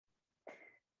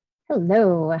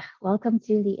Hello, welcome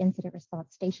to the Incident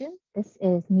Response Station. This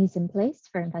is Mise in place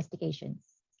for investigations.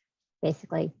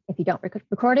 Basically, if you don't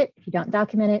record it, if you don't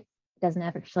document it, it doesn't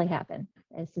actually happen.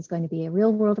 This is going to be a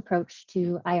real world approach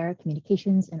to IR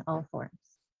communications in all forms.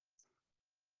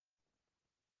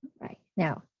 Right,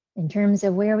 now, in terms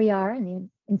of where we are in the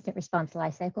incident response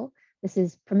lifecycle, this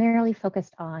is primarily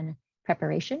focused on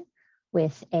preparation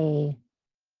with a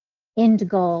end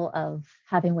goal of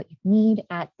having what you need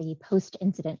at the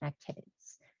post-incident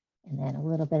activities, and then a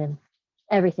little bit of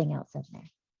everything else in there.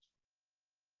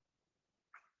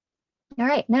 All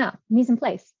right, now, mise en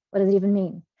place. What does it even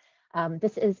mean?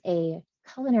 This is a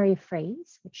culinary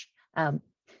phrase, which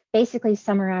basically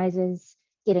summarizes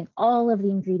getting all of the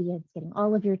ingredients, getting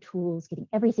all of your tools, getting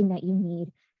everything that you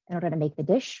need in order to make the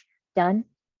dish done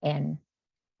and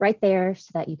right there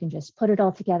so that you can just put it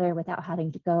all together without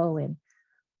having to go and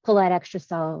pull out extra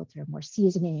salt or more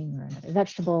seasoning or another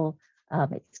vegetable.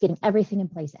 It's getting everything in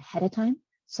place ahead of time,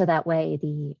 so that way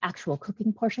the actual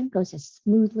cooking portion goes as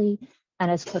smoothly and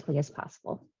as quickly as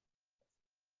possible.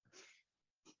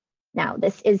 Now,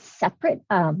 this is separate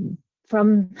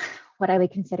from what I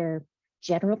would consider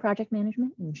general project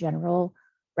management and general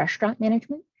restaurant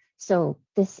management. So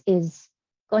this is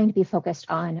going to be focused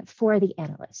on, for the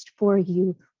analyst, for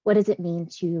you, what does it mean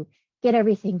to get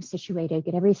everything situated,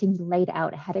 get everything laid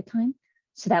out ahead of time,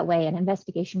 so that way an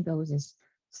investigation goes as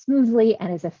smoothly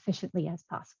and as efficiently as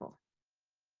possible.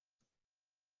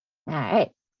 All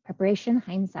right, preparation,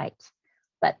 hindsight.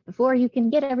 But before you can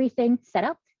get everything set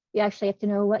up, you actually have to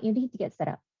know what you need to get set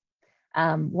up.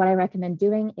 What I recommend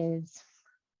doing is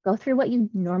go through what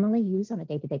you normally use on a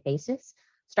day-to-day basis,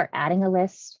 start adding a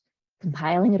list,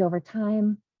 compiling it over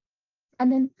time,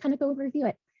 and then kind of go review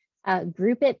it.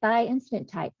 Group it by incident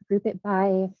type, group it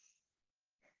by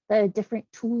the different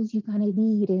tools you kind of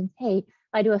need. And hey, if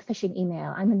I do a phishing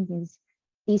email, I'm going to use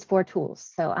these 4 tools.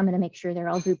 So I'm going to make sure they're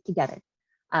all grouped together.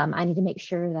 I need to make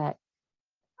sure that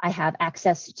I have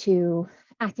access to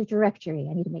Active Directory.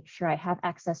 I need to make sure I have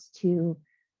access to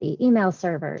the email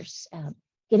servers.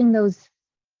 Getting those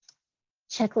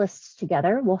checklists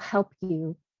together will help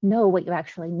you know what you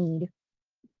actually need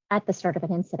at the start of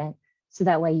an incident, so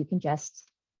that way you can just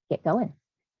get going.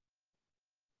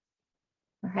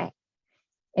 All right,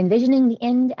 envisioning the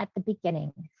end at the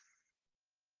beginning.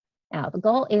 Now, the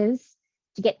goal is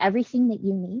to get everything that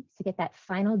you need to get that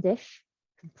final dish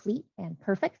complete and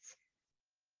perfect,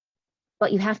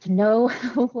 but you have to know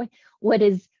what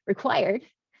is required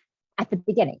at the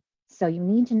beginning. So you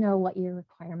need to know what your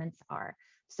requirements are.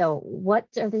 So what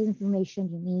are the information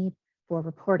you need for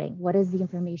reporting? What is the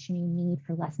information you need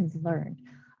for lessons learned?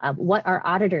 What are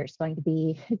auditors going to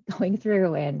be going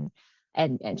through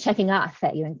and checking off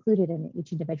that you included in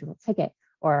each individual ticket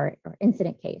or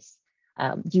incident case?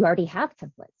 Do you already have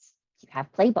templates? Do you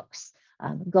have playbooks?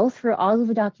 Go through all of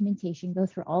the documentation, go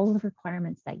through all of the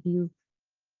requirements that you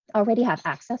already have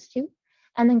access to,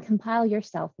 and then compile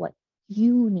yourself what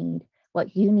you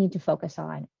need to focus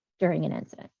on during an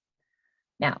incident.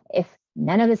 Now, if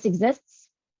none of this exists,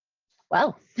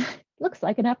 well, looks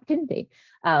like an opportunity.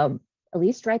 At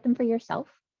least write them for yourself.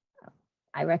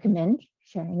 I recommend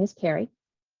sharing is caring.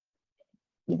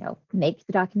 Make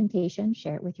the documentation,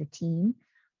 share it with your team,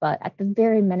 but at the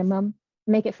very minimum,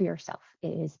 make it for yourself. It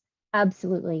is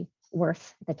absolutely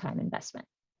worth the time investment.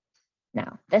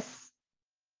 Now,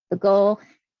 the goal,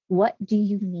 what do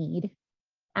you need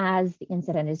as the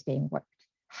incident is being worked?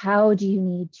 How do you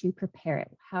need to prepare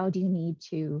it? How do you need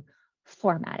to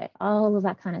format it? All of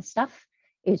that kind of stuff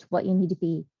is what you need to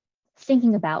be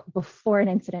thinking about before an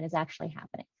incident is actually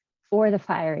happening, before the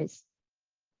fire is,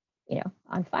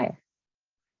 on fire.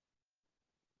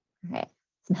 All right,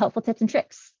 some helpful tips and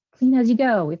tricks. Clean as you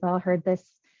go. We've all heard this.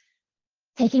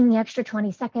 Taking the extra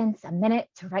 20 seconds, a minute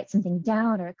to write something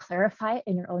down or clarify it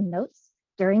in your own notes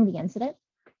during the incident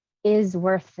is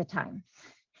worth the time.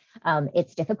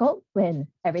 It's difficult when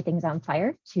everything's on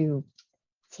fire to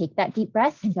take that deep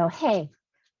breath and go, hey,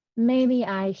 maybe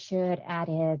I should add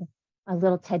in a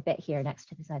little tidbit here next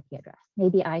to this IP address.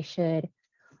 Maybe I should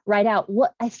write out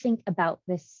what I think about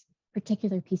this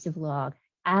particular piece of log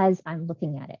as I'm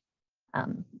looking at it.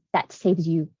 That saves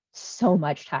you so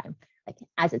much time. Like,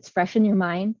 as it's fresh in your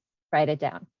mind, write it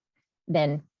down.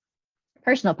 Then,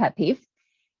 personal pet peeve,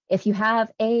 if you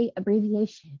have a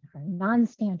abbreviation or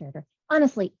non-standard, or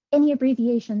honestly, any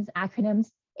abbreviations, acronyms,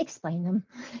 explain them.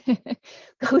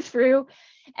 Go through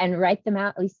and write them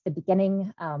out, at least at the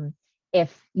beginning.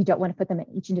 If you don't want to put them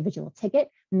in each individual ticket,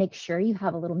 make sure you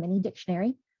have a little mini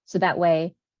dictionary. So that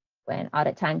way, when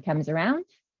audit time comes around,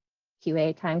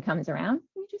 QA time comes around,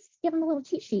 you just give them a little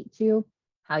cheat sheet to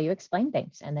how you explain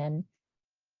things and then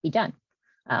be done.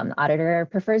 The auditor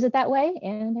prefers it that way,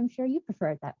 and I'm sure you prefer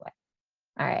it that way.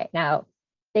 All right, now,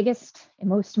 biggest and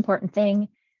most important thing,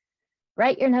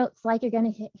 write your notes like you're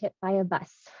going to get hit by a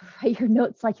bus. Write your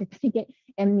notes like you're going to get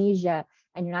amnesia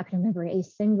and you're not going to remember a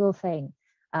single thing,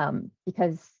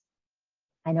 because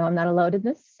I know I'm not alone in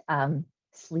this.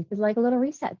 Sleep is like a little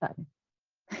reset button.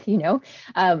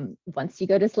 Once you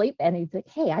go to sleep and it's like,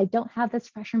 hey, I don't have this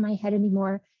fresh in my head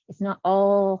anymore. It's not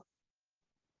all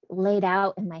laid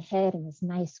out in my head and this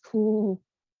nice, cool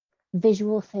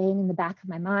visual thing in the back of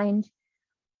my mind.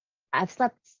 I've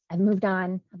slept, I've moved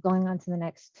on, I'm going on to the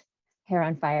next hair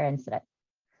on fire incident.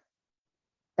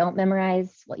 Don't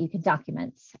memorize what you can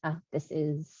document. This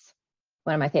is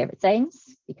one of my favorite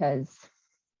sayings because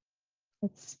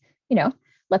it's,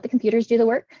 let the computers do the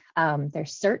work.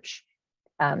 There's search.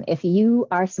 If you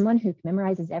are someone who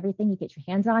memorizes everything you get your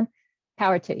hands on,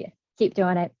 power to you. Keep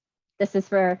doing it. This is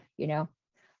for,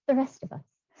 the rest of us.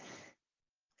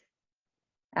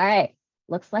 All right.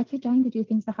 Looks like you're trying to do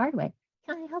things the hard way.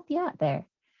 Can I help you out there?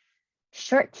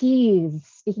 Short keys.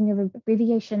 Speaking of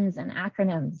abbreviations and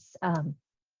acronyms,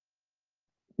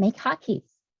 make hotkeys.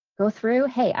 Go through,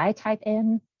 hey, I type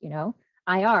in,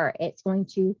 IR. It's going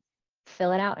to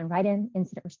fill it out and write in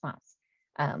incident response.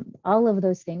 All of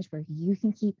those things where you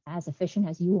can keep as efficient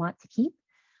as you want to keep,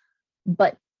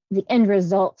 but the end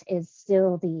result is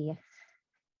still the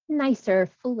nicer,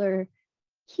 fuller,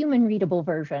 human readable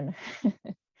version.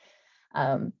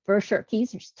 For short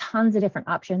keys, there's tons of different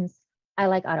options. I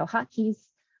like auto hotkeys.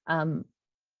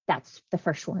 That's the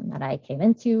first one that I came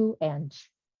into and it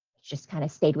just kind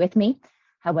of stayed with me.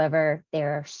 However,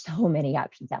 there are so many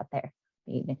options out there.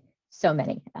 I mean, so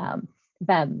many.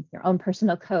 Them, your own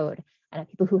personal code, and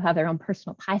people who have their own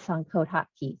personal Python code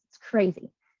hotkeys. It's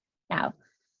crazy. Now,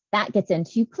 that gets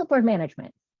into clipboard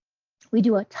management. We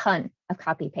do a ton of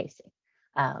copy pasting.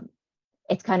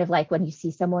 It's kind of like when you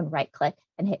see someone right click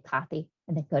and hit copy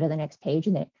and then go to the next page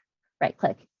and then right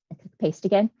click and click paste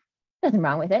again. Nothing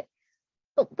wrong with it.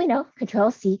 But we know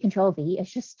Control C, Control V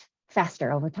is just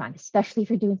faster over time, especially if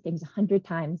you're doing things 100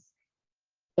 times,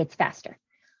 it's faster.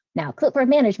 Now, clipboard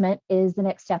management is the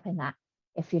next step in that.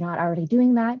 If you're not already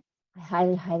doing that, I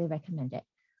highly, highly recommend it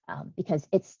because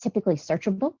it's typically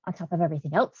searchable on top of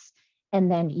everything else. And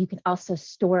then you can also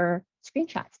store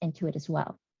screenshots into it as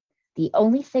well. The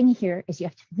only thing here is you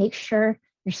have to make sure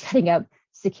you're setting up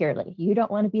securely. You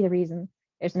don't want to be the reason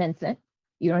there's an incident.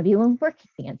 You don't want to be the one working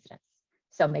the incidents.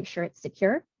 So make sure it's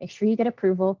secure, make sure you get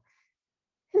approval,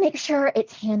 make sure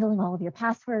it's handling all of your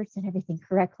passwords and everything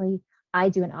correctly. I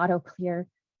do an auto clear.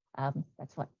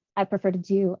 That's what I prefer to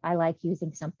do. I like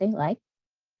using something like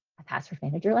a password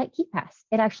manager like KeePass.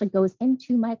 It actually goes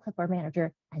into my clipboard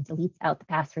manager and deletes out the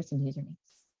passwords and usernames.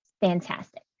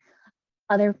 Fantastic.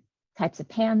 Other types of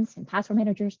PAMs and password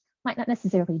managers might not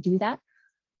necessarily do that,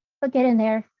 but get in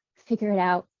there, figure it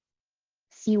out,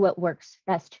 see what works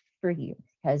best for you.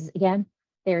 Because again,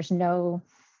 there's no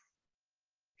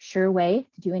sure way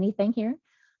to do anything here.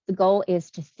 The goal is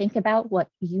to think about what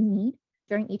you need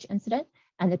during each incident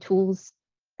and the tools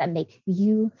that make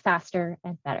you faster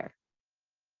and better.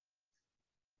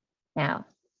 Now,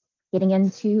 getting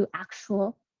into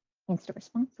actual incident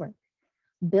response work,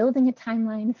 building a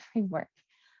timeline framework.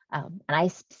 And I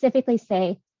specifically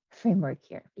say framework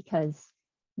here because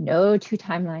no two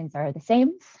timelines are the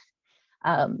same.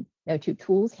 No two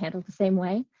tools handle the same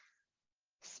way.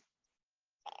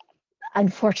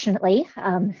 Unfortunately,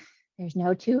 there's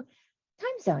no two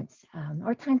time zones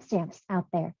or timestamps out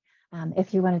there.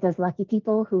 If you're one of those lucky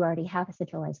people who already have a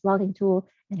centralized logging tool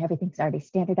and everything's already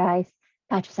standardized,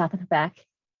 pat yourself on the back,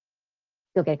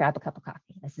 go grab a cup of coffee.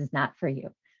 This is not for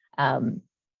you.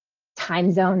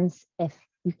 Time zones, if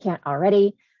you can't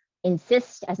already,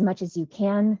 insist as much as you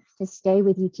can to stay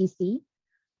with UTC.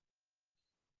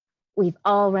 We've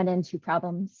all run into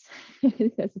problems,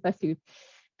 those of us who've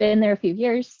been there a few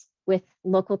years, with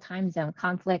local time zone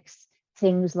conflicts,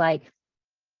 things like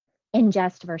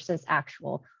ingest versus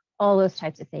actual, all those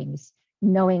types of things,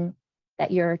 knowing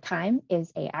that your time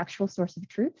is an actual source of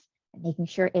truth and making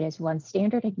sure it is one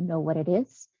standard and you know what it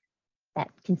is. That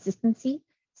consistency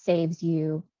saves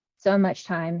you so much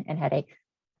time and headache,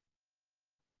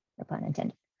 no pun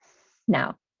intended.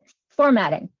 Now,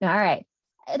 formatting. All right,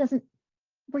 it doesn't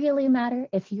really matter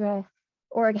if your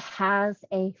org has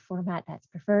a format that's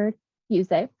preferred, use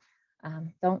it.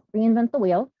 Don't reinvent the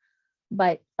wheel.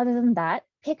 But other than that,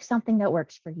 pick something that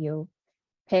works for you.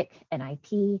 Pick an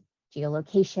IP,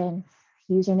 geolocation,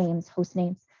 usernames, host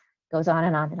names, goes on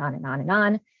and on and on and on and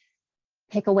on.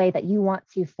 Pick a way that you want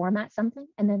to format something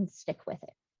and then stick with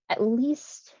it. At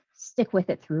least stick with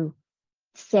it through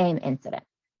same incident.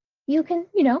 You can,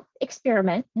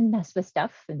 experiment and mess with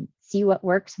stuff and see what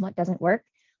works and what doesn't work,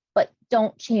 but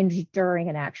don't change during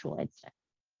an actual incident.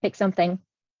 Pick something,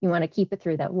 you want to keep it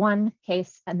through that one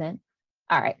case, and then,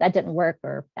 all right, that didn't work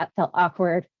or that felt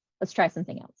awkward. Let's try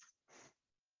something else.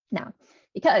 Now,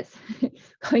 because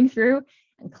going through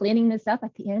and cleaning this up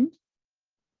at the end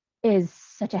is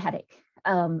such a headache.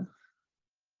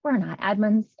 We're not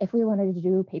admins. If we wanted to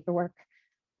do paperwork,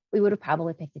 we would have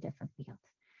probably picked a different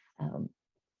field.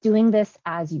 Doing this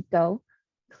as you go,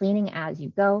 cleaning as you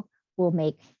go, will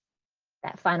make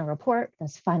that final report,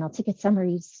 those final ticket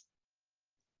summaries,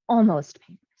 almost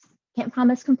painless. Can't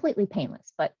promise completely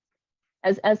painless, but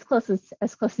as close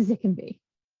as it can be.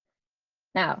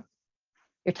 Now,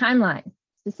 your timeline,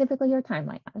 specifically your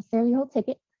timeline, not necessarily your whole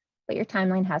ticket, but your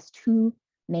timeline has two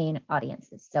main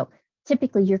audiences. So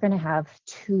typically you're going to have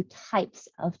two types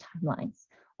of timelines.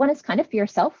 One is kind of for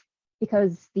yourself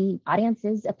because the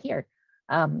audiences appear.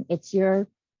 It's your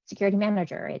security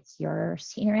manager, it's your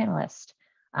senior analyst.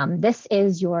 This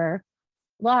is your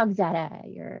log data,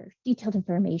 your detailed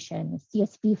information,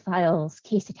 CSV files,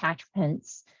 case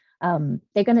attachments.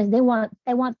 They want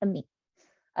the meat.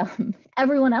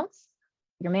 Everyone else,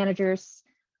 your managers,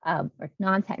 or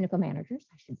non-technical managers,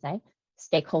 I should say,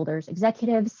 stakeholders,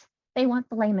 executives, they want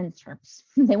the layman's terms.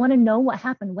 They want to know what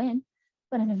happened when,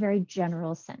 but in a very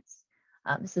general sense.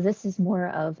 So this is more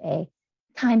of a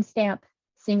timestamp,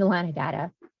 single line of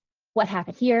data. What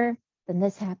happened here, then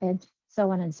this happened,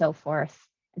 so on and so forth.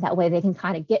 That way they can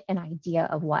kind of get an idea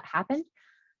of what happened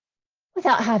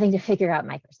without having to figure out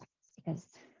microseconds, because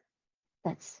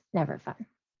that's never fun.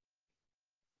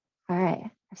 All right,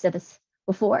 I've said this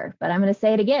before, but I'm going to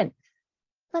say it again.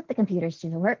 Let the computers do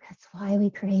the work. That's why we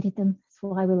created them. That's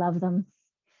why we love them.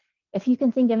 If you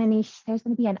can think of any, there's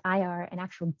going to be an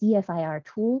actual DFIR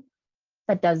tool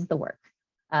that does the work.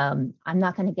 I'm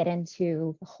not going to get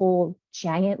into the whole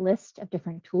giant list of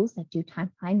different tools that do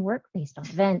timeline work based on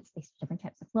events, based on different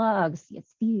types of logs,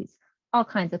 CSVs, all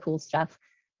kinds of cool stuff.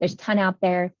 There's a ton out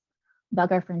there.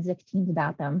 Bug our forensic teams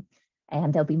about them,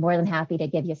 and they'll be more than happy to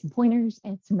give you some pointers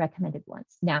and some recommended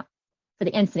ones. Now, for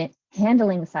the incident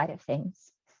handling side of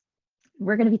things,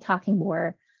 we're going to be talking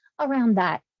more around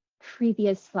that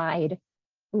previous slide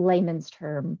layman's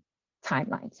term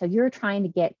timeline. So you're trying to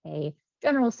get a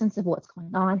general sense of what's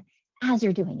going on as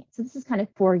you're doing it. So this is kind of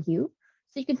for you.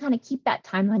 So you can kind of keep that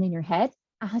timeline in your head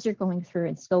as you're going through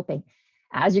and scoping,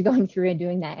 as you're going through and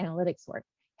doing that analytics work.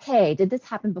 Hey, did this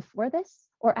happen before this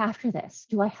or after this?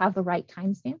 Do I have the right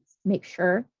timestamps? Make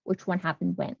sure which one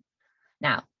happened when.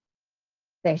 Now,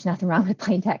 there's nothing wrong with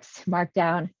plain text.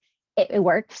 Markdown, it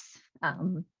works.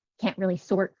 Can't really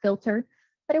sort, filter,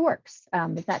 but it works.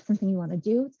 If that's something you want to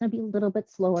do, it's going to be a little bit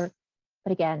slower,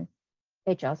 but again,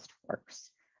 it just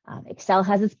works. Excel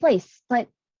has its place, but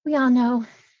we all know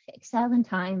Excel and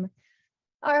time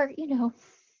are, they're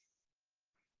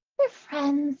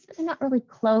friends. They're not really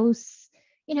close.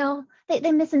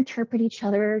 They misinterpret each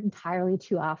other entirely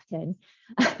too often.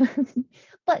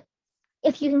 But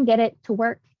if you can get it to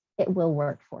work, it will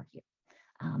work for you.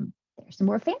 There's some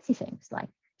more fancy things like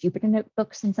Jupyter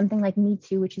Notebooks and something like Mise,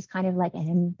 which is kind of like an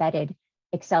embedded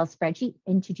Excel spreadsheet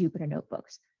into Jupyter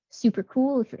Notebooks. Super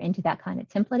cool if you're into that kind of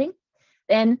templating.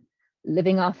 Then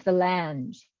living off the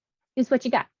land is what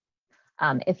you got.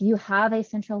 If you have a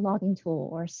central logging tool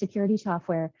or security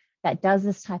software that does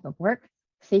this type of work,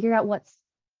 figure out what's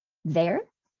there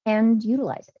and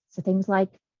utilize it. So things like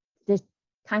this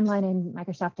timeline in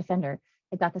Microsoft Defender,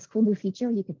 they've got this cool new feature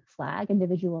where you can flag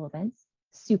individual events.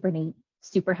 Super neat,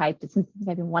 super hyped. It's something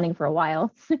I've been wanting for a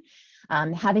while.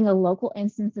 Having a local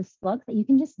instance of Slug that you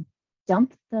can just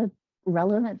dump the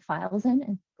relevant files in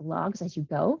and logs as you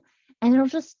go, and it'll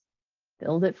just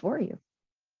build it for you.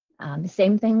 The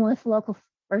same thing with local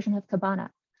version of Kibana.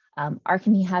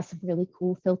 Alchemy has some really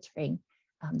cool filtering.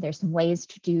 There's some ways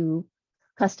to do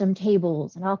custom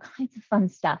tables and all kinds of fun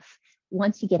stuff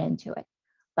once you get into it.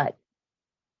 But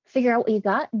figure out what you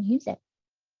got and use it.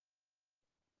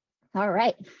 All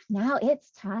right, now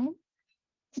it's time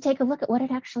to take a look at what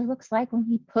it actually looks like when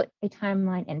we put a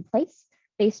timeline in place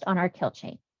based on our kill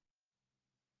chain.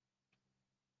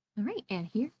 All right, and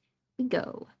here we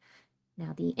go.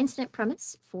 Now, the incident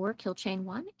premise for kill chain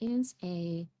 1 is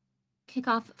a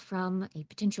kickoff from a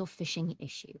potential phishing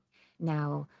issue.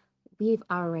 Now, we've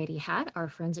already had our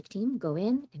forensic team go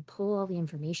in and pull all the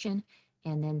information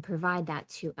and then provide that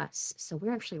to us. So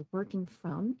we're actually working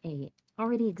from a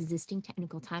already existing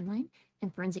technical timeline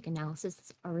and forensic analysis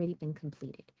that's already been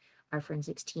completed. Our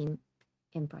forensics team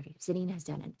in Project Obsidian has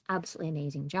done an absolutely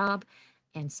amazing job,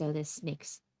 and so this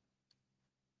makes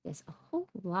this a whole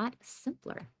lot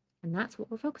simpler, and that's what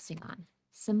we're focusing on,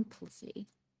 simplicity.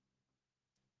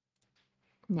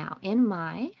 Now, in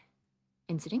my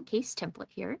incident case template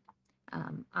here,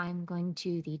 I'm going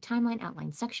to the timeline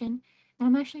outline section, and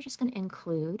I'm actually just going to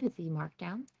include the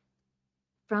markdown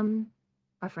from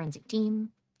our forensic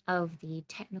team of the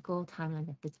technical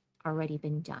timeline that's already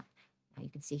been done. Now you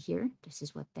can see here, this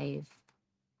is what they've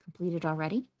completed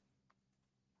already.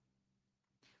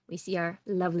 We see our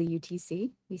lovely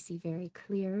UTC. We see very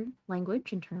clear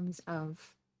language in terms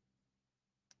of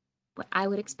what I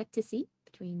would expect to see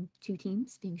between two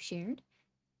teams being shared.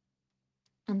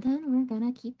 And then we're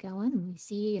gonna keep going, and we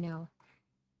see,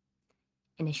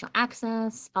 initial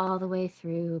access all the way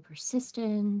through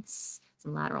persistence,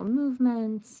 some lateral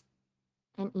movements,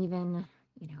 and even,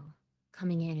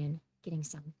 coming in and getting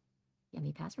some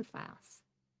yummy password files.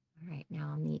 All right, now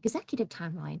on the executive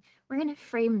timeline, we're going to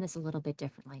frame this a little bit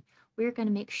differently. We're going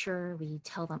to make sure we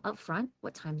tell them up front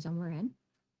what time zone we're in.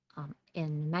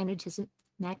 In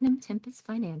Magnum Tempest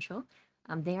Financial,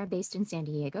 they are based in San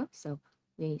Diego, so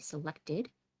we selected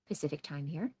Pacific time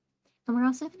here. And we're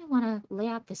also going to want to lay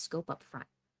out the scope up front.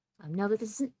 Know that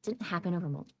this didn't happen over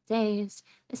multiple days.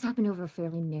 This happened over a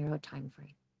fairly narrow time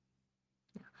frame.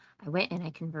 Now, I went and I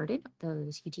converted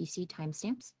those UTC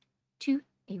timestamps to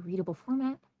a readable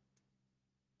format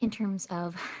in terms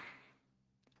of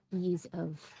ease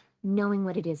of knowing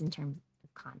what it is in terms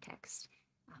of context.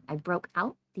 I broke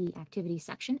out the activity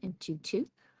section into two,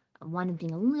 one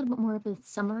being a little bit more of a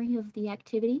summary of the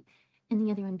activity, and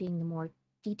the other one being the more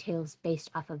details based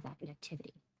off of that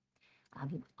activity.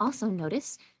 You also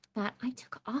notice that I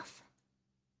took off,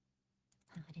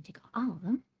 I didn't take all of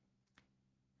them,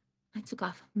 I took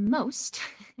off most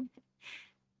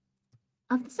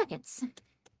of the seconds.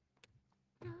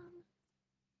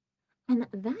 And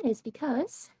that is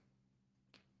because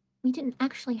we didn't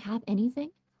actually have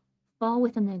anything fall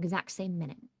within the exact same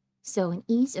minute. So in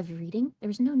ease of reading,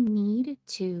 there's no need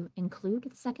to include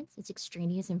the seconds. It's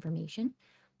extraneous information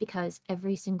because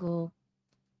every single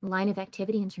line of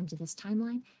activity in terms of this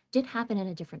timeline did happen in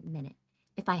a different minute.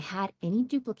 If I had any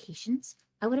duplications,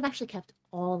 I would have actually kept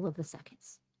all of the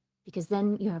seconds because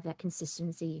then you have that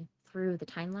consistency through the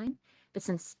timeline. But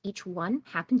since each one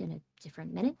happened in a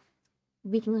different minute,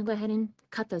 we can go ahead and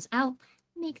cut those out,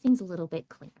 make things a little bit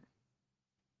cleaner.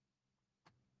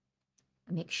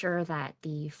 Make sure that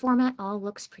the format all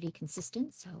looks pretty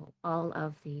consistent. So all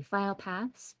of the file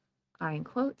paths are in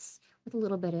quotes with a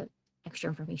little bit of extra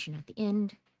information at the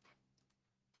end.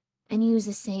 And use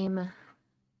the same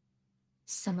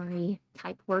summary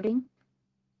type wording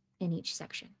in each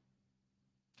section.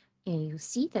 And you'll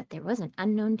see that there was an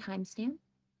unknown timestamp.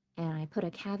 And I put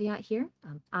a caveat here.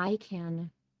 I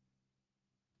can,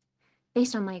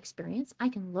 based on my experience, I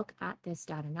can look at this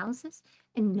data analysis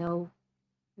and know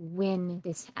when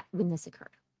this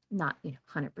occurred. Not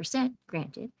 100%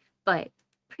 granted, but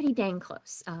pretty dang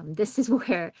close. This is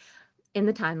where in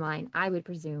the timeline I would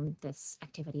presume this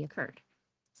activity occurred.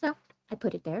 So I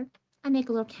put it there. I make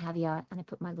a little caveat and I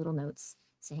put my little notes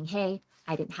saying, hey,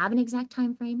 I didn't have an exact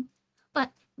time frame,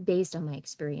 but based on my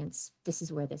experience, this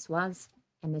is where this was,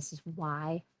 and this is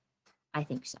why I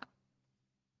think so.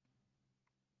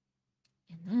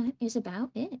 And that is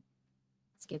about it.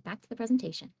 Let's get back to the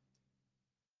presentation.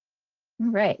 All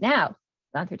right, now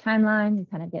gone through timeline, you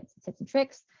kind of get some tips and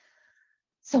tricks.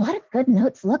 So what do good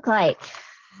notes look like?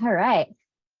 All right,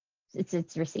 it's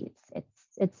receipts, it's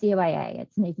COIA,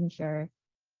 it's making sure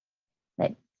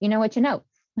that you know what you know.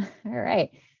 All right,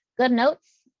 good notes.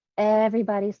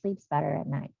 Everybody sleeps better at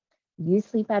night. You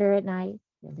sleep better at night.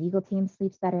 Your legal team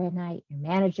sleeps better at night. Your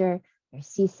manager, your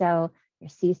CISO, your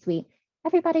C-suite,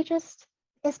 everybody just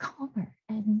is calmer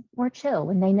and more chill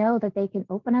when they know that they can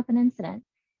open up an incident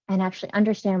and actually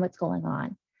understand what's going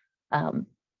on.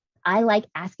 I like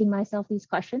asking myself these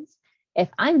questions. If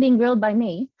I'm being grilled by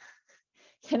me,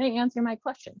 can I answer my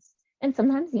questions? And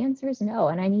sometimes the answer is no.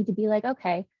 And I need to be like,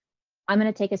 okay, I'm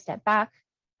going to take a step back.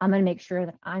 I'm going to make sure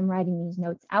that I'm writing these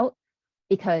notes out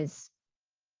because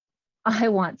I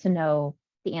want to know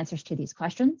the answers to these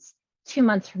questions 2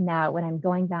 months from now when I'm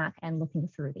going back and looking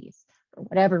through these for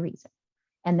whatever reason.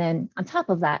 And then on top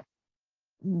of that,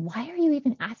 why are you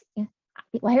even asking?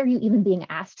 Why are you even being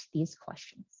asked these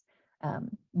questions?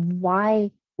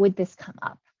 Why would this come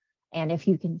up? And if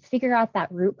you can figure out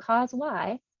that root cause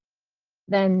why,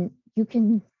 then you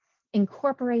can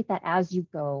incorporate that as you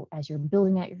go, as you're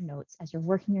building out your notes, as you're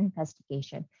working your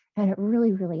investigation, and it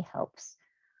really, really helps.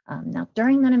 Now,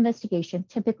 during that investigation,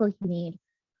 typically you need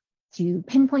to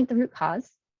pinpoint the root cause.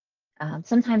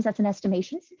 Sometimes that's an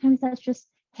estimation. Sometimes that's just,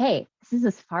 hey, this is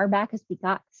as far back as we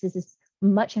got. This is as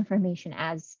much information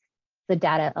as the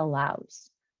data allows.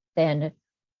 Then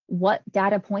what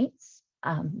data points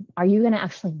are you going to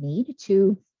actually need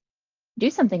to do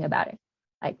something about it.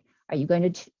 Like, are you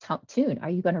going to tune? Are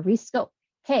you going to rescope?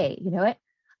 Hey, you know what?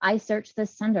 I searched the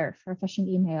sender for a phishing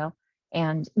email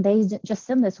and they just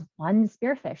sent this one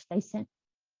spearfish. They sent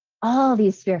all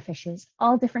these spearfishes,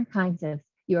 all different kinds of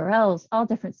URLs, all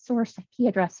different source IP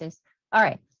addresses. All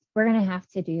right, we're going to have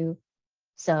to do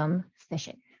some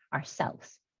phishing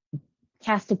ourselves.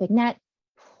 Cast a big net,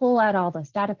 pull out all those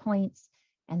data points,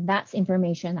 and that's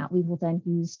information that we will then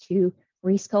use to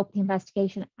rescope the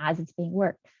investigation as it's being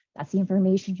worked. That's the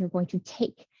information you're going to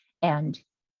take and,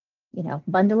 you know,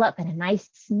 bundle up in a nice,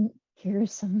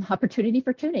 here's some opportunity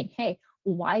for tuning. Hey,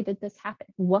 why did this happen?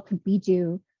 What could we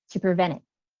do to prevent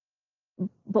it?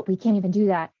 But we can't even do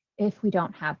that if we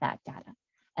don't have that data.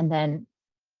 And then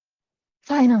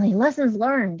finally, lessons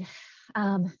learned.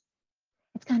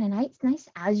 It's kind of nice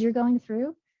as you're going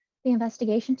through the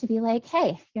investigation to be like,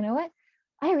 hey, you know what?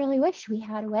 I really wish we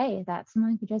had a way that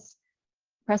someone could just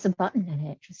press a button and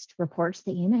it just reports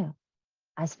the email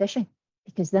as phishing,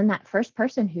 because then that first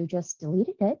person who just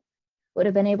deleted it would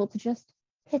have been able to just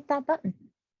hit that button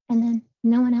and then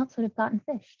no one else would have gotten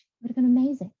phished. It would have been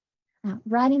amazing. Now,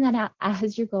 writing that out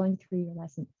as you're going through your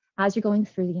lesson, as you're going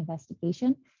through the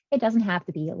investigation, it doesn't have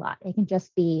to be a lot. It can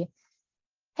just be,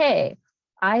 hey,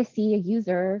 I see a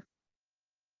user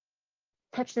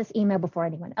touch this email before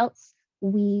anyone else.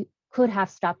 We could have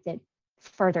stopped it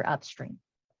further upstream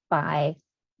by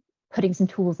putting some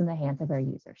tools in the hands of our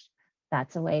users.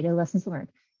 That's a way to lessons learned.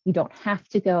 You don't have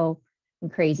to go in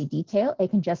crazy detail.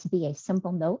 It can just be a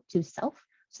simple note to self,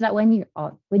 so that when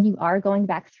you are going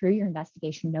back through your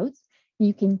investigation notes,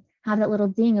 you can have that little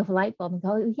ding of a light bulb and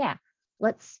go, oh, yeah,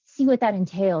 let's see what that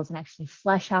entails and actually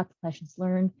flesh out the lessons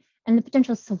learned and the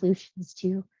potential solutions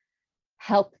to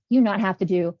help you not have to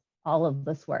do all of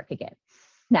this work again.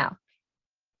 Now,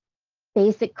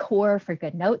 basic core for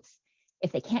good notes.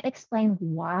 If they can't explain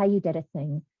why you did a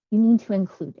thing, you need to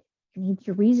include it. You need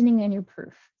your reasoning and your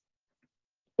proof.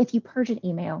 If you purge an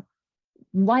email,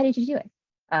 why did you do it?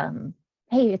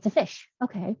 Hey, it's a fish.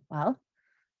 Okay, well,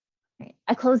 right.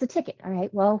 I closed the ticket. All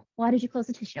right, well, why did you close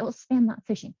the ticket? It was spam, not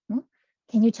phishing.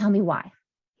 Can you tell me why?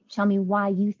 Tell me why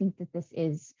you think that this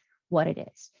is what it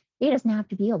is. It doesn't have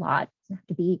to be a lot. It doesn't have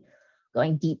to be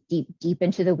going deep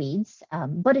into the weeds,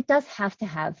 but it does have to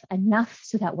have enough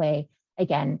so that way,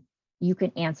 again, you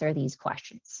can answer these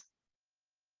questions.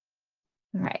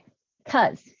 All right,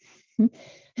 because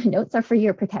notes are for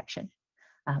your protection.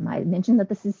 I mentioned that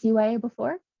this is CYA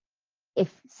before.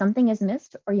 If something is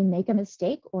missed or you make a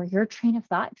mistake or your train of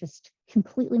thought just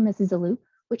completely misses a loop,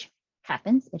 which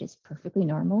happens, it is perfectly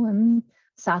normal in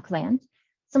SOC land,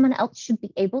 someone else should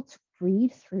be able to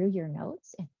read through your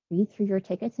notes and read through your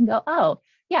tickets and go, oh,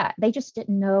 yeah, they just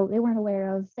didn't know, they weren't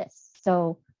aware of this.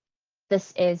 So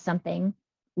this is something,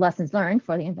 lessons learned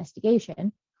for the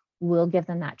investigation. We'll give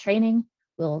them that training.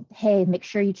 We'll, hey, make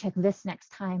sure you check this next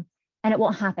time and it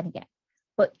won't happen again.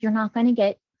 But you're not going to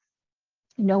get,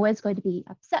 no one's going to be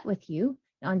upset with you.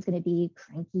 No one's going to be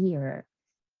cranky or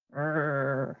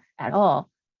at all.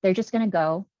 They're just going to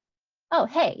go, oh,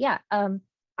 hey, yeah,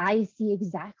 I see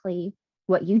exactly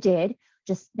what you did.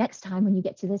 Just next time when you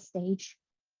get to this stage,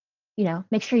 you know,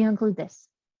 make sure you include this.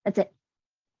 That's it.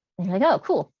 And you're like, oh,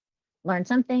 cool. Learn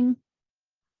something.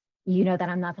 You know that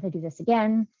I'm not going to do this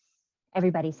again.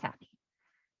 Everybody's happy.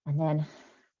 And then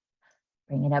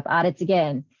bringing up audits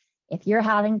again. If you're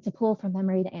having to pull from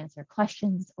memory to answer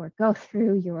questions or go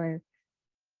through your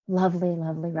lovely,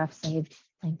 lovely rough saved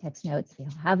plain text notes, we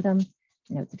all have them,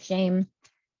 notes of shame,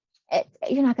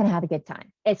 you're not going to have a good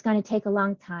time. It's going to take a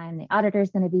long time. The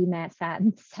auditor's going to be mad, fat,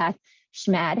 and sad,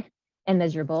 schmad, and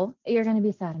miserable. You're going to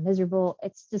be sad and miserable.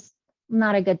 It's just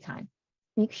not a good time.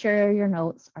 Make sure your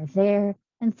notes are there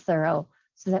and thorough,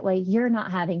 so that way you're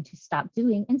not having to stop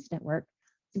doing incident work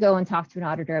to go and talk to an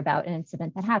auditor about an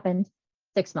incident that happened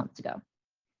 6 months ago.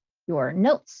 Your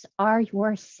notes are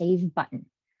your save button,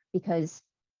 because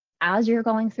as you're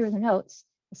going through the notes,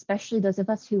 especially those of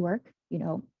us who work, you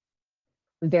know,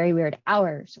 very weird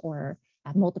hours or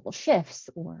have multiple shifts,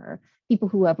 or people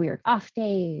who have weird off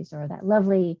days, or that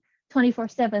lovely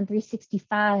 24/7,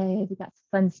 365, we got some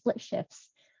fun split shifts.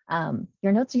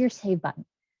 Your notes are your save button.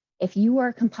 If you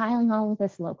are compiling all of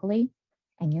this locally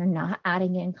and you're not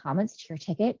adding in comments to your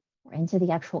ticket or into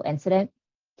the actual incident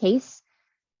case,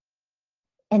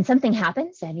 and something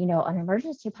happens and, you know, an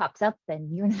emergency pops up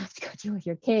and you're gonna have to go deal with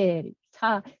your kid,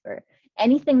 or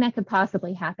anything that could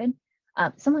possibly happen,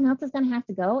 someone else is gonna have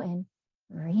to go and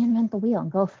reinvent the wheel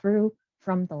and go through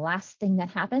from the last thing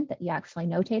that happened that you actually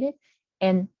notated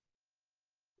and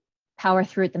power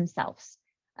through it themselves.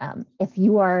 If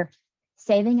you are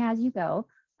saving as you go,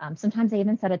 sometimes they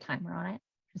even set a timer on it.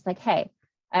 Just like, hey,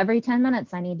 every 10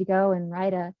 minutes, I need to go and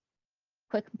write a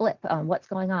quick blip on what's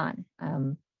going on.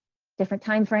 Different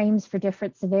time frames for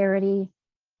different severity.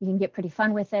 You can get pretty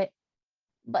fun with it.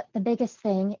 But the biggest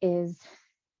thing is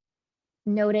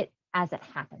note it as it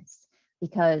happens.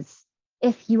 Because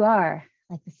if you are,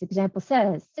 like this example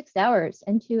says, 6 hours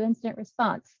into incident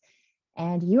response,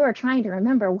 and you are trying to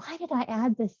remember, why did I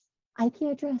add this IP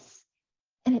address?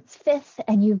 And it's fifth,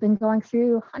 and you've been going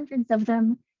through hundreds of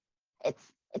them,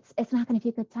 it's not going to be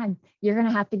a good time. You're going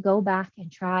to have to go back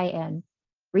and try and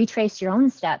retrace your own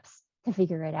steps to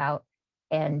figure it out.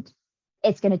 And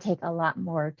it's going to take a lot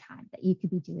more time that you could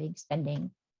be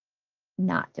spending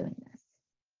not doing this.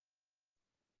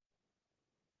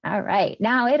 All right,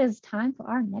 now it is time for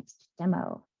our next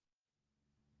demo.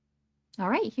 All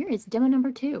right, here is demo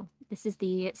number 2. This is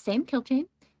the same kill chain,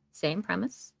 same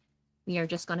premise. We are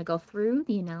just going to go through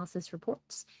the analysis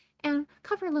reports and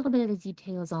cover a little bit of the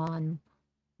details on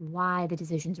why the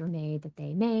decisions were made that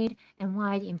they made and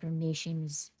why the information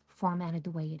is formatted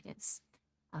the way it is.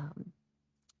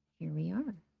 Here we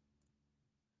are.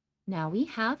 Now we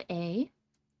have a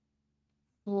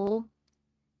full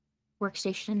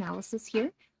workstation analysis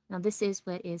here. Now this is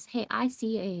what is, hey,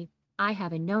 I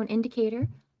have a known indicator.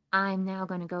 I'm now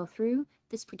going to go through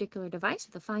this particular device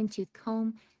with a fine-tooth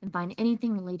comb and find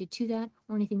anything related to that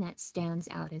or anything that stands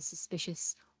out as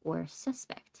suspicious or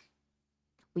suspect.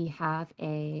 We have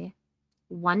a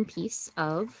one piece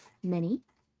of many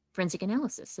forensic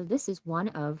analysis. So this is one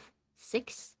of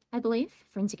 6, I believe,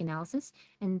 forensic analysis.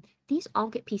 And these all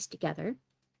get pieced together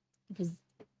because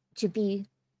to be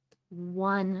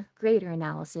one greater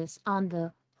analysis on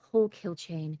the whole kill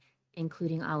chain,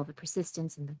 including all of the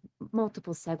persistence and the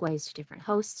multiple segues to different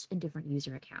hosts and different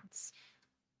user accounts.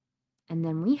 And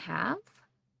then we have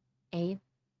a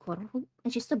quote unquote,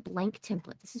 just a blank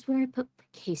template. This is where I put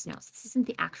case notes. This isn't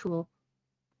the actual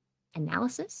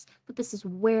analysis, but this is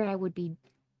where I would be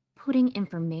putting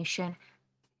information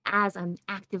as I'm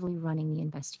actively running the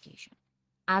investigation,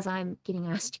 as I'm getting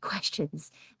asked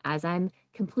questions, as I'm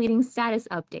completing status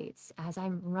updates, as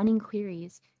I'm running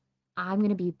queries. I'm going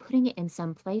to be putting it in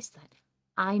some place that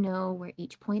I know where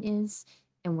each point is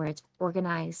and where it's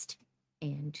organized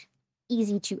and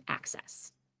easy to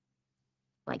access.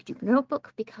 Like Jupyter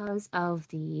Notebook because of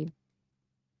the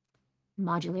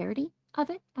modularity of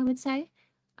it, I would say.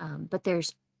 But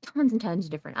there's tons and tons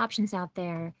of different options out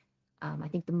there. I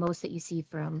think the most that you see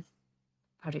from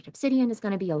Project Obsidian is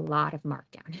going to be a lot of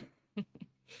Markdown.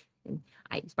 And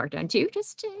I use Markdown too,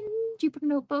 just in Jupyter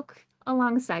Notebook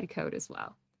alongside code as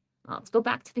well. Let's go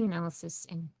back to the analysis,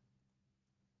 and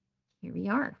here we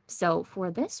are. So for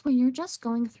this, when you're just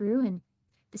going through, and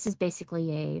this is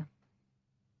basically a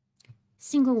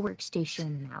single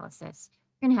workstation analysis,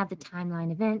 you're going to have the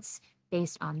timeline events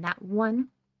based on that one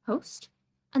host,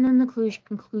 and then the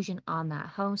conclusion on that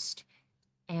host,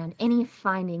 and any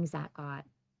findings that got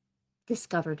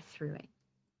discovered through it.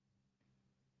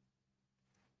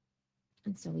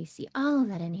 And so we see all of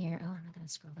that in here. Oh, I'm not going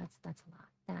to scroll. That's a lot.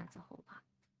 That's a whole lot.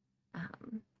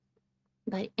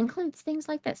 But it includes things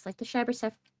like this, like the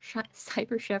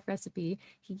Cyber Chef recipe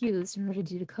he used in order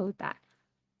to decode that.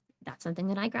 That's something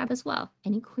that I grab as well.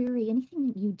 Any query, anything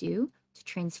that you do to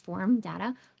transform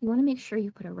data, you want to make sure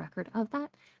you put a record of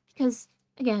that because,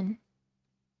 again,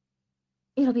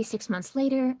 it'll be 6 months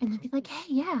later and they'll be like, hey,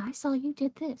 yeah, I saw you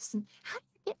did this. And how did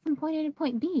you get from point A to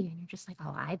point B? And you're just like,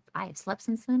 oh, I have slept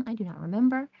since then. I do not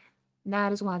remember. And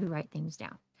that is why we write things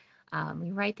down.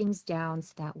 We write things down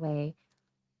so that way,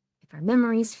 if our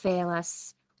memories fail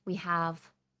us, we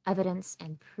have evidence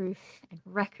and proof and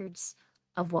records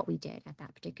of what we did at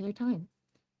that particular time.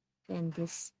 Then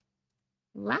this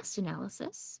last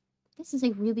analysis, this is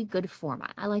a really good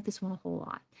format. I like this one a whole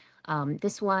lot.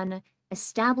 This one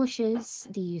establishes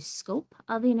the scope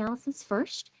of the analysis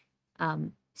first.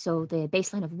 So the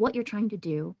baseline of what you're trying to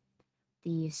do,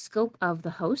 the scope of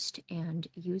the host and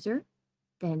user,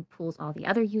 then pulls all the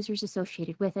other users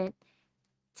associated with it,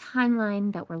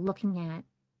 timeline that we're looking at,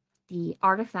 the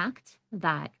artifact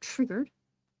that triggered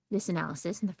this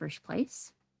analysis in the first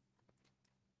place.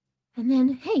 And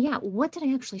then, hey, yeah, what did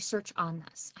I actually search on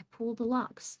this? I pulled the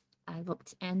logs. I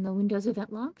looked in the Windows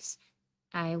event logs.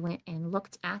 I went and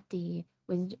looked at the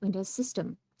Windows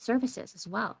system services as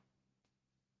well.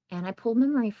 And I pulled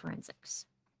memory forensics.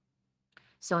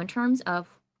 So in terms of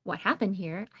what happened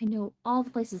here, I know all the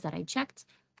places that I checked.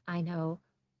 I know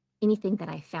anything that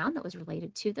I found that was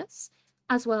related to this,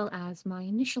 as well as my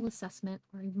initial assessment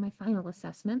or even my final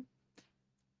assessment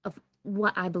of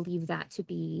what I believe that to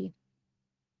be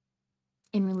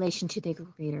in relation to the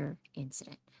greater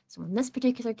incident. So in this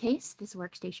particular case, this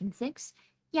workstation 6,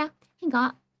 yeah, he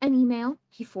got an email.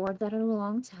 He forwarded that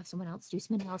along to have someone else do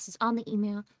some analysis on the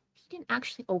email. He didn't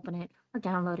actually open it or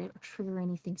download it or trigger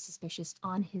anything suspicious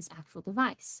on his actual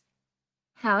device.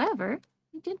 However,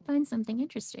 he did find something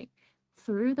interesting.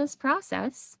 Through this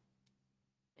process,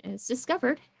 it's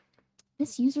discovered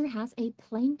this user has a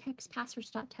plain text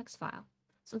passwords.txt file.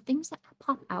 So things that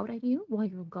pop out at you while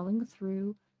you're going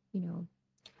through,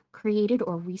 created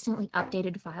or recently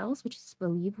updated files, which is, I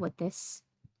believe, what this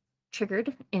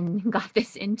triggered and got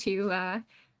this into the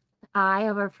eye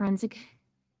of our forensic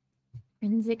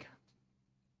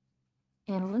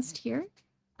analyst here,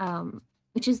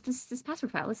 which is this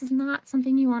password file. This is not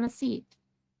something you want to see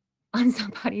on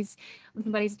somebody's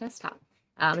desktop,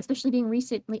 especially being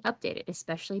recently updated,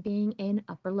 especially being in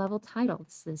upper level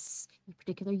titles. This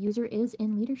particular user is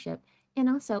in leadership and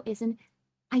also is in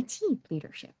IT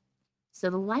leadership. So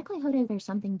the likelihood of there's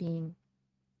something being,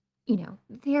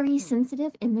 very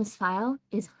sensitive in this file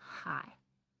is high.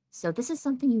 So this is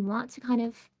something you want to kind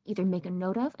of either make a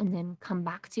note of and then come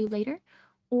back to later,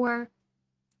 or,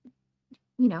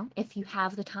 if you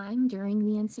have the time during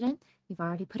the incident, you've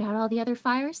already put out all the other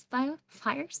fires,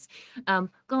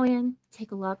 go in,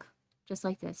 take a look, just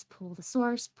like this, pull the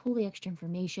source, pull the extra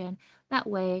information. That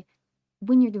way,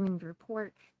 when you're doing the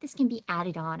report, this can be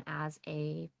added on as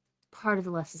a part of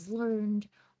the lessons learned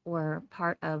or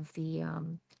part of the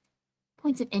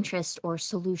points of interest or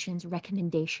solutions,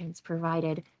 recommendations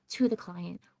provided to the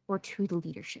client or to the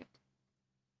leadership.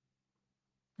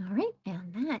 All right,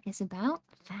 and that is about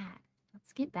that.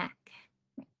 Let's get back.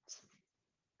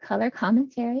 Color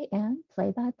commentary and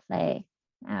play-by-play.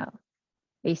 Now,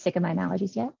 are you sick of my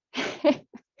analogies yet?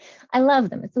 I love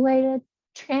them. It's a way to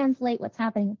translate what's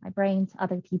happening in my brain to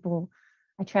other people.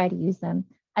 I try to use them.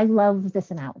 I love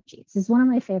this analogy. This is one of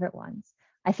my favorite ones.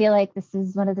 I feel like this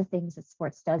is one of the things that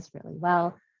sports does really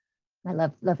well. I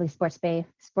love lovely sports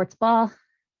ball,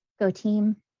 go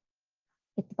team,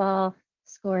 hit the ball,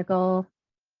 score a goal,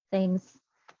 things.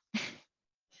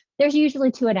 There's usually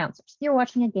two announcers. If you're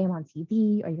watching a game on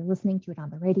TV or you're listening to it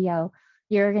on the radio,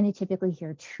 you're going to typically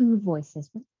hear two voices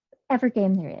with every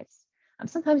game there is.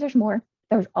 Sometimes there's more.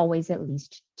 There's always at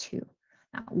least two.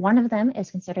 Now, one of them is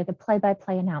considered the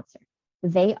play-by-play announcer.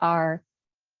 They are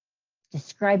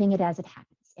describing it as it happens.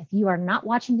 If you are not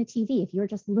watching the TV, if you're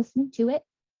just listening to it,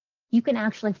 you can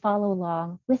actually follow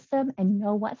along with them and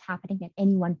know what's happening at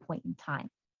any one point in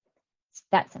time. It's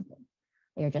that simple.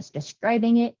 They're just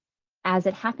describing it as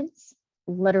it happens,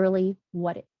 literally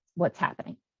what's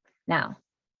happening. Now,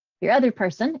 your other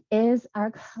person is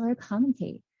our color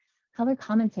commentary. Color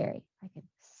commentary, I can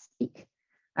speak.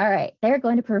 All right, they're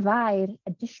going to provide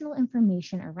additional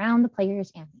information around the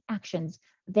players and the actions.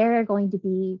 They're going to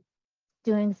be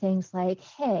doing things like,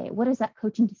 hey, what is that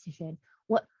coaching decision?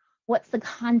 What's the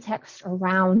context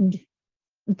around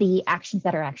the actions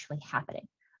that are actually happening?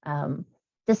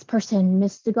 This person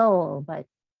missed a goal, but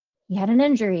he had an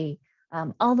injury.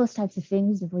 All those types of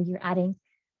things where you're adding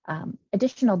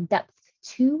additional depth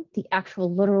to the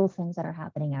actual literal things that are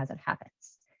happening as it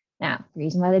happens. Now, the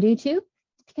reason why they do too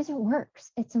is because it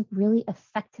works. It's a really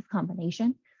effective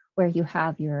combination where you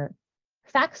have your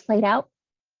facts laid out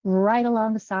right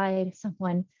alongside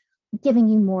someone giving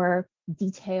you more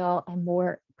detail and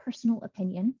more personal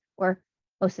opinion, or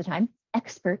most of the time,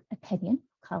 expert opinion,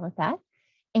 call it that.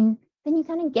 And then you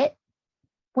kind of get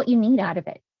what you need out of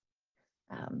it.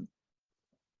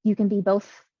 You can be both,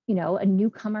 a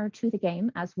newcomer to the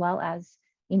game as well as,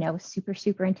 a super,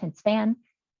 super intense fan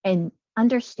and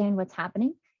understand what's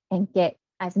happening and get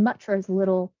as much or as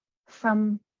little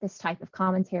from this type of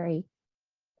commentary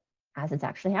as it's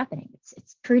actually happening.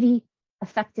 It's pretty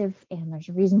effective, and there's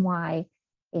a reason why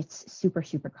it's super,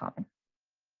 super common.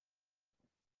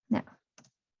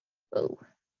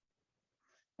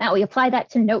 Now we apply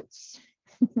that to notes.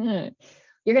 You're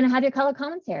going to have your color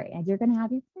commentary and you're going to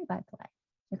have your play-by-play.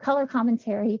 Your color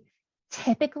commentary,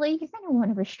 typically, you're going to want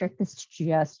to restrict this to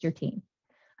just your team.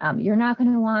 You're not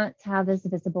going to want to have this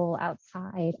visible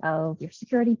outside of your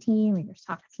security team or your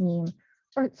SOC team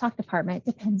or SOC department.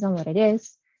 It depends on what it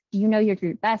is. You know your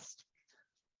group best.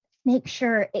 Make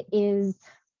sure it is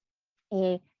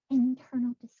an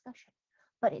internal discussion,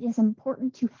 but it is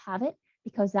important to have it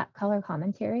because that color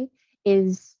commentary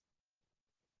is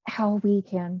how we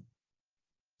can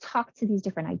talk to these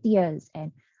different ideas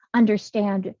and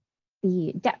understand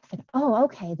the depth. And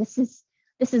okay, this is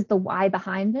the why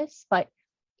behind this, but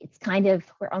it's kind of,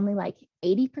 we're only like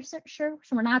 80% sure,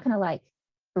 so we're not going to like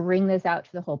bring this out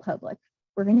to the whole public.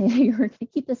 You're going to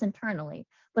keep this internally,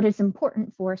 but it's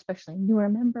important for especially newer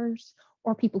members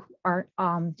or people who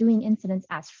aren't doing incidents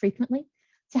as frequently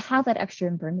to have that extra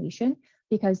information,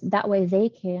 because that way they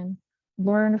can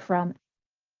learn from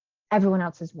everyone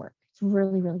else's work. It's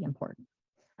really, really important.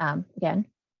 Again,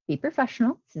 be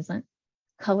professional. This isn't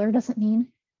color, doesn't mean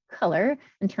color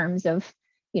in terms of,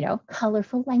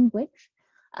 colorful language.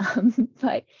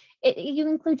 But you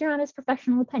include your honest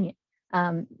professional opinion.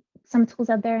 Some tools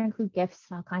out there include GIFs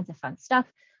and all kinds of fun stuff.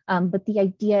 But the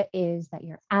idea is that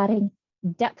you're adding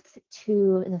depth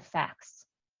to the facts,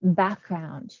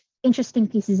 background, interesting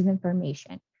pieces of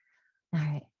information. All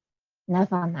right,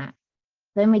 enough on that.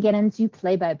 Then we get into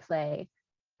play-by-play.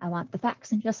 I want the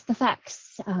facts and just the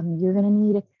facts. You're going to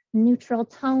need neutral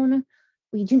tone.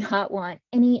 We do not want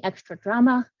any extra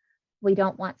drama. We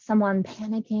don't want someone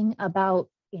panicking about,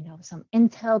 some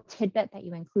intel tidbit that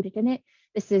you included in it.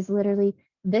 This is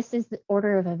the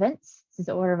order of events. This is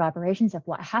the order of operations of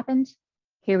what happened.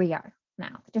 Here we are.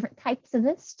 Now, the different types of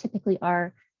this typically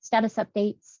are status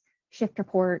updates, shift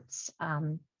reports,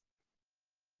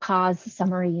 pause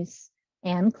summaries,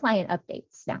 and client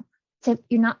updates. Now, so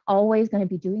you're not always going to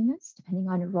be doing this depending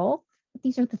on your role, but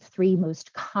these are the three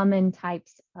most common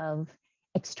types of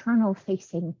external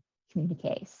facing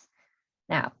communiques.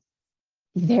 Now,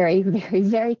 be very, very,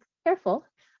 very careful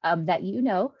that you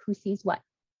know who sees what.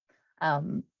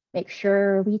 Make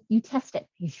sure you test it.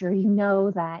 Make sure you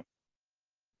know that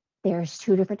there's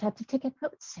two different types of ticket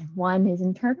notes, and one is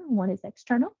internal, one is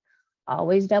external.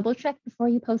 Always double check before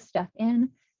you post stuff in,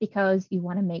 because you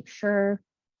want to make sure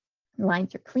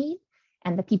lines are clean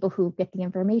and the people who get the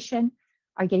information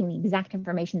are getting the exact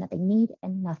information that they need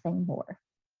and nothing more.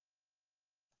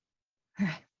 All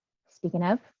right, speaking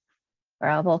of, we're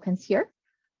all Vulcans here.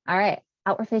 All right,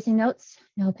 outward facing notes,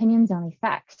 no opinions, only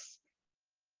facts.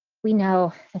 We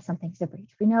know that something's a breach.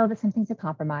 We know that something's a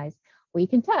compromise. We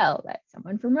can tell that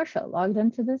someone from Russia logged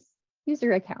into this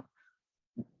user account.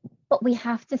 But we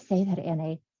have to say that in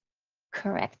a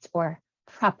correct or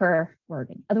proper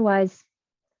wording. Otherwise,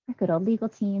 our good old legal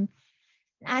team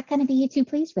not going to be too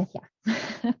pleased with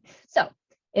you. So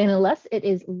unless it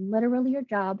is literally your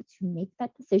job to make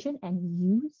that decision and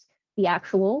use the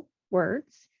actual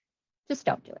words, just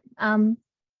don't do it.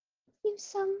 Use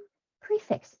some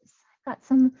prefixes. I've got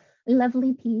some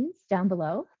lovely P's down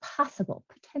below. Possible,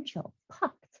 potential,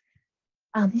 popped.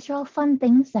 These are all fun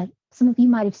things that some of you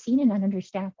might have seen and not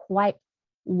understand quite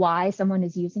why someone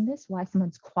is using this, why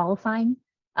someone's qualifying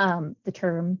the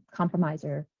term compromise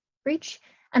or breach.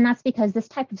 And that's because this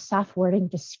type of soft wording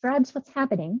describes what's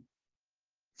happening,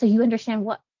 so you understand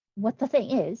what the thing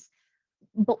is,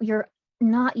 but you're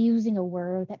not using a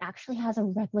word that actually has a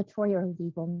regulatory or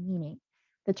legal meaning.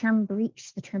 The term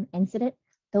breach, the term incident,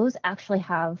 those actually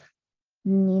have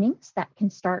meanings that can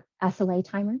start SLA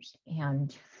timers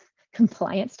and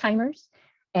compliance timers.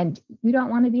 And you don't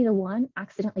want to be the one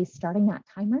accidentally starting that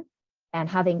timer and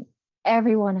having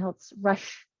everyone else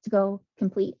rush to go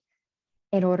complete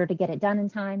in order to get it done in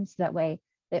time. So that way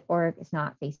the org is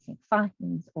not facing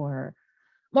fines or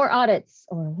more audits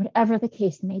or whatever the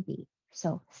case may be.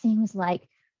 So things like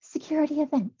security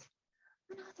event,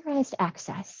 unauthorized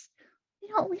access.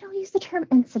 We don't use the term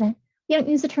incident. We don't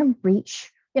use the term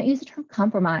breach. We don't use the term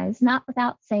compromise, not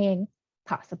without saying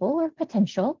possible or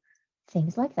potential,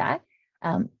 things like that.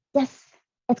 Yes,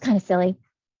 it's kind of silly.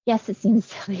 Yes, it seems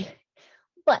silly.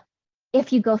 But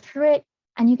if you go through it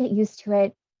and you get used to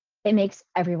it, it makes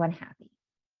everyone happy.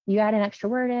 You add an extra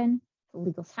word in, the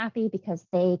legal's happy because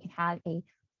they can have a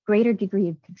greater degree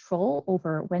of control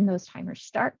over when those timers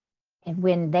start and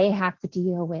when they have to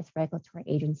deal with regulatory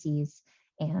agencies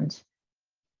and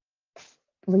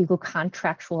legal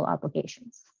contractual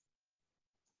obligations.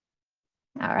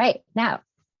 All right, now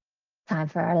time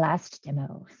for our last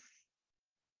demo.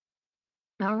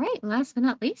 All right, last but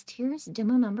not least, here's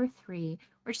demo number 3.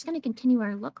 We're just going to continue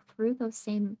our look through those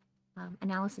same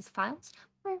analysis files.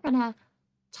 We're going to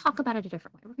talk about it a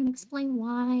different way. We're going to explain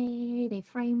why they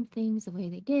framed things the way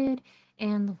they did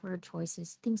and the word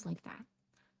choices, things like that.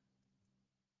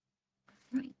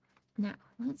 Right, now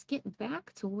let's get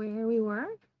back to where we were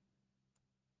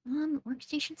on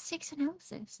workstation 6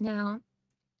 analysis. Now,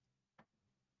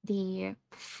 the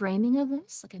framing of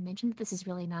this, like I mentioned, this is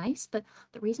really nice, but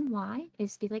the reason why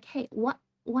is to be like, hey,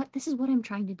 this is what I'm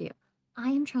trying to do. I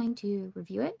am trying to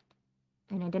review it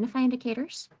and identify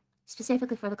indicators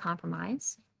specifically for the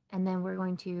compromise. And then we're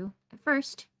going to, at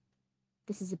first,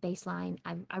 this is a baseline.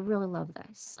 I really love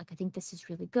this. Like, I think this is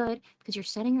really good because you're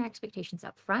setting your expectations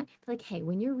up front. Like, hey,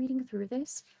 when you're reading through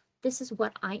this, this is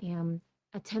what I am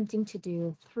attempting to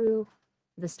do through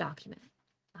this document.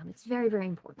 It's very, very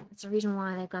important. It's the reason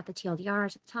why they've got the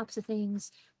TLDRs at the tops of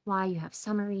things, why you have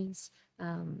summaries,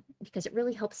 because it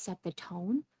really helps set the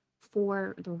tone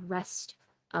for the rest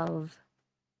of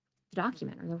the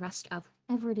document or the rest of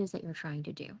whatever it is that you're trying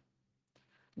to do.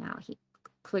 Now,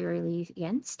 clearly,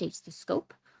 again, states the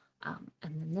scope. And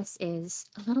then this is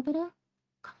a little bit of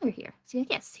color here. So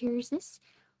like, yes, here's this.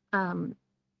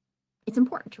 It's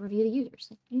important to review the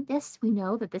users. This, we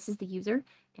know that this is the user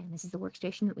and this is the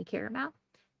workstation that we care about,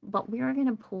 but we are going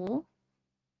to pull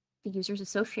the users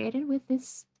associated with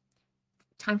this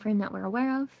time frame that we're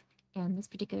aware of and this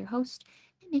particular host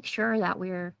and make sure that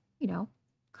we're,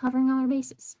 covering all our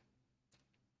bases.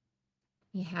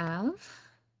 We have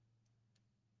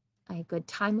a good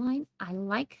timeline. I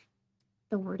like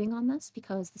the wording on this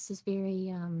because this is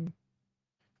very,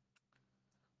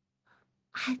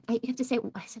 I have to say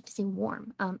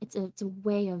warm. It's a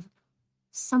way of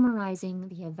summarizing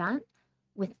the event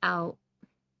without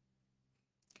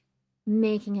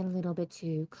making it a little bit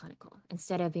too clinical.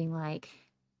 Instead of being like,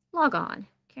 log on,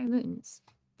 Karen Mootons,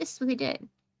 this is what they did.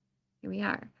 Here we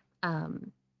are.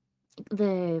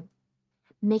 The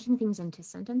making things into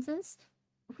sentences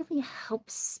really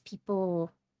helps people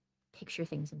picture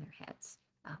things in their heads.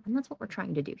 And that's what we're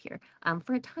trying to do here.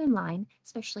 For a timeline,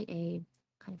 especially a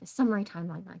kind of a summary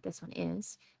timeline like this one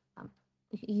is,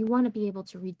 you want to be able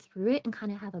to read through it and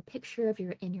kind of have a picture of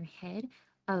in your head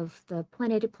of the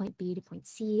point A to point B to point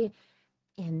C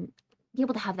and be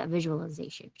able to have that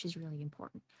visualization, which is really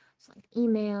important. So like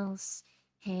emails,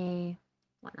 hey,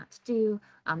 what not to do.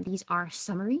 These are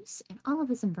summaries and all of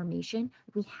this information.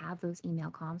 We have those email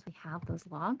comms, we have those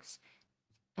logs,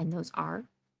 and those are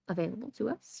available to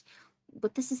us.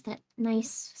 But this is that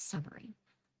nice summary.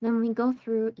 Then when we go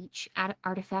through each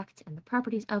artifact and the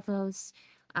properties of those,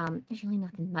 there's really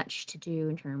nothing much to do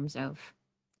in terms of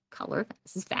color.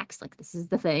 This is facts, like this is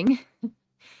the thing.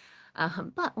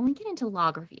 But when we get into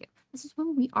log review, this is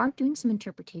when we are doing some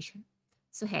interpretation.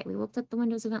 So hey, we looked at the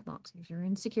Windows event logs. If you're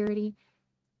in security,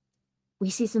 we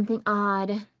see something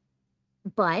odd,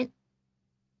 but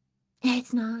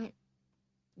it's not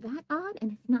that odd,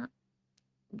 and it's not,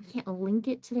 we can't link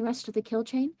it to the rest of the kill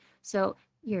chain. So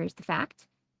here's the fact,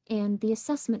 and the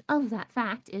assessment of that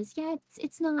fact is, yeah,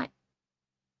 it's not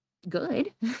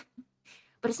good,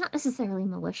 but it's not necessarily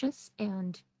malicious,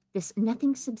 and this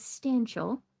nothing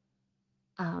substantial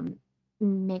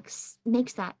makes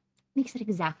that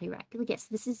exactly right. Like, yes,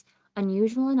 this is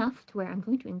unusual enough to where I'm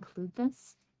going to include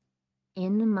this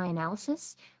in my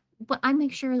analysis, but I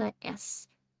make sure that, yes,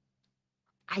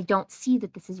 I don't see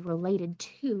that this is related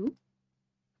to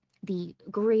the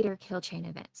greater kill chain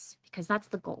events, because that's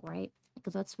the goal, right?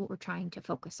 Because that's what we're trying to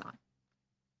focus on.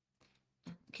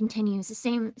 Continues the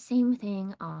same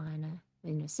thing on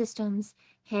Windows systems.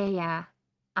 Hey, yeah,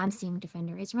 I'm seeing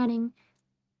Defender is running.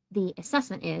 The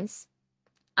assessment is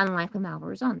unlikely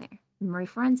malware is on there. Memory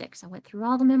forensics. I went through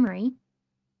all the memory.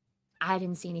 I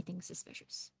didn't see anything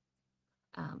suspicious.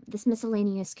 This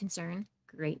miscellaneous concern,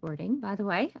 great wording, by the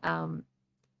way.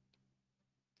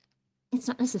 It's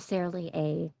not necessarily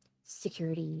a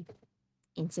security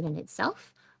incident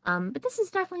itself, but this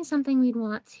is definitely something we'd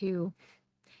want to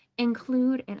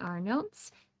include in our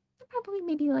notes. Probably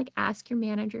maybe like ask your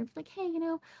manager, like, hey,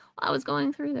 while I was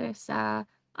going through this, I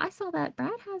saw that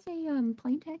Brad has a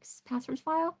plain text passwords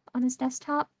file on his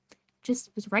desktop.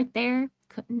 Just was right there,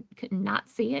 couldn't not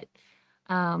see it.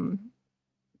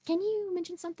 Can you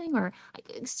mention something, or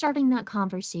starting that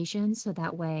conversation so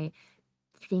that way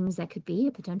things that could be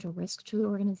a potential risk to the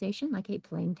organization, like a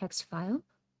plain text file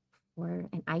or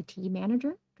an IT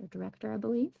manager or director, I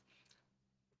believe,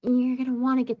 you're going to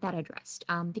want to get that addressed,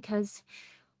 because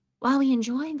while we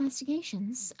enjoy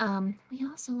investigations, we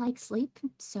also like sleep,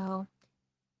 so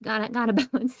gotta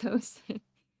balance those.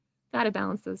 Gotta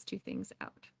balance those two things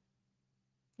out.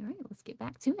 All right, let's get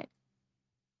back to it.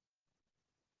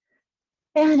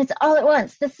 And it's all at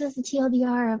once. This is the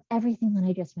TLDR of everything that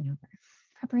I just went over.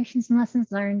 Preparations and lessons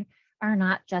learned are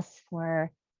not just for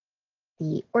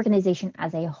the organization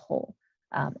as a whole.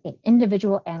 An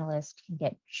individual analyst can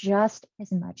get just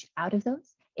as much out of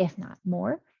those, if not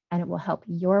more, and it will help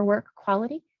your work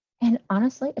quality. And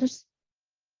honestly, it'll just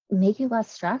make you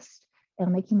less stressed.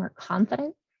 It'll make you more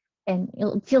confident, and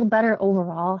you'll feel better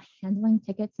overall handling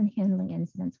tickets and handling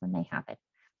incidents when they happen,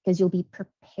 because you'll be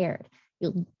prepared.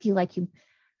 You'll feel like you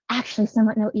actually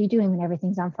somewhat know what you're doing when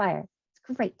everything's on fire.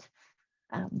 It's great.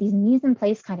 These mise in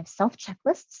place kind of self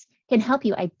checklists can help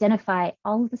you identify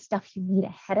all of the stuff you need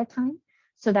ahead of time,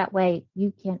 so that way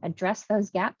you can address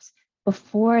those gaps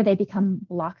before they become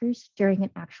blockers during an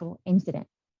actual incident.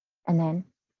 And then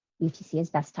UTC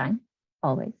is best time,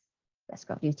 always. Best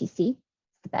girl UTC is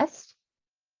the best.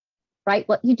 Write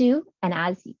what you do, and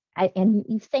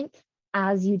you think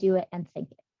as you do it and think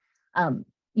it.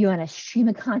 You want to stream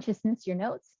of consciousness your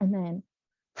notes and then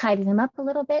tidy them up a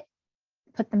little bit,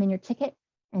 put them in your ticket,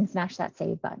 and smash that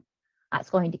save button. That's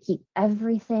going to keep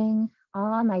everything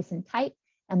all nice and tight.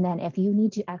 And then if you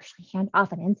need to actually hand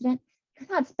off an incident, you're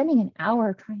not spending an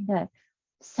hour trying to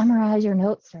summarize your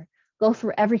notes or go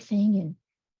through everything and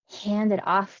hand it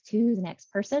off to the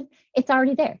next person. It's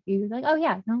already there. You're like, oh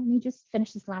yeah, no, let me just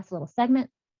finish this last little segment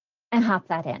and hop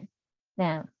that in.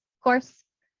 Now, of course,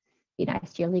 be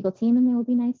nice to your legal team and they will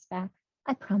be nice back.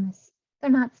 I promise.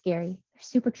 They're not scary. They're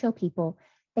super chill people.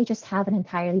 They just have an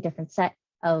entirely different set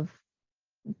of,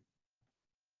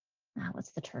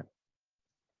 what's the term?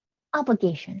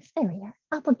 Obligations. There we are.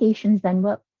 Obligations than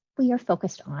what we are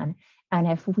focused on. And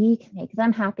if we can make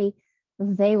them happy,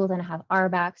 they will then have our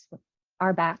back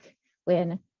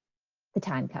when the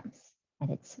time comes. And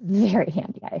it's very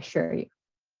handy, I assure you.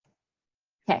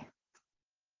 Okay.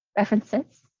 References.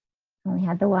 Only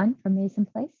had the one from Mise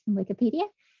from Wikipedia.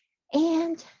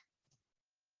 And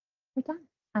we're done.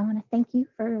 I want to thank you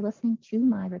for listening to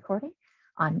my recording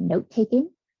on note taking.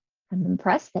 I'm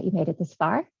impressed that you made it this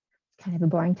far. It's kind of a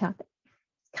boring topic.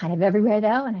 It's kind of everywhere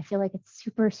though, and I feel like it's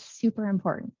super, super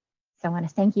important. So I want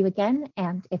to thank you again.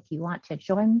 And if you want to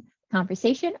join the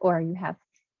conversation or you have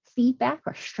feedback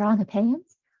or strong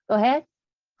opinions, go ahead,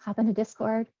 hop into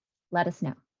Discord, let us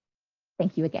know.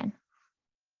 Thank you again.